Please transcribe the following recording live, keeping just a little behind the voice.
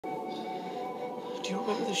you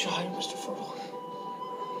remember the Shire, Mr. Frodo?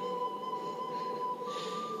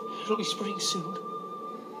 It'll be spring soon.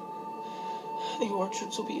 The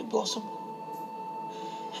orchards will be in blossom,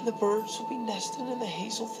 and the birds will be nesting in the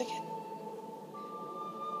hazel thicket.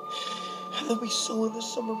 And they'll be sowing the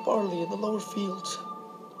summer barley in the lower fields,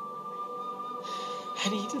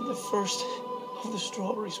 and eating the first of the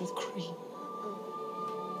strawberries with cream.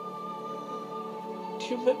 Do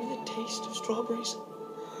you remember the taste of strawberries?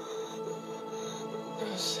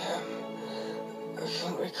 No, Sam. I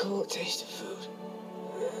can't recall the taste of food.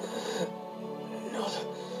 Not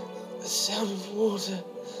the sound of water.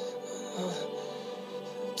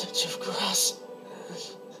 The touch of grass.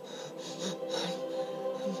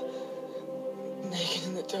 I'm naked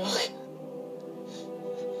in the dark.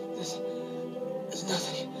 There's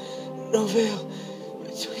nothing. No veil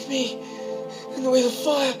between me and the way of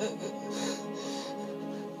fire.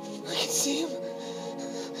 I can see him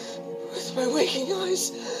with my waking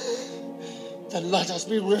eyes. Then let us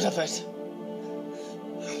be rid of it.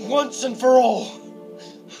 Once and for all.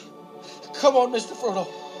 Come on, Mr. Frodo.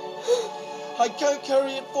 I can't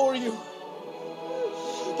carry it for you,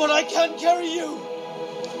 but I can carry you.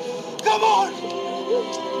 Come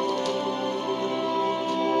on!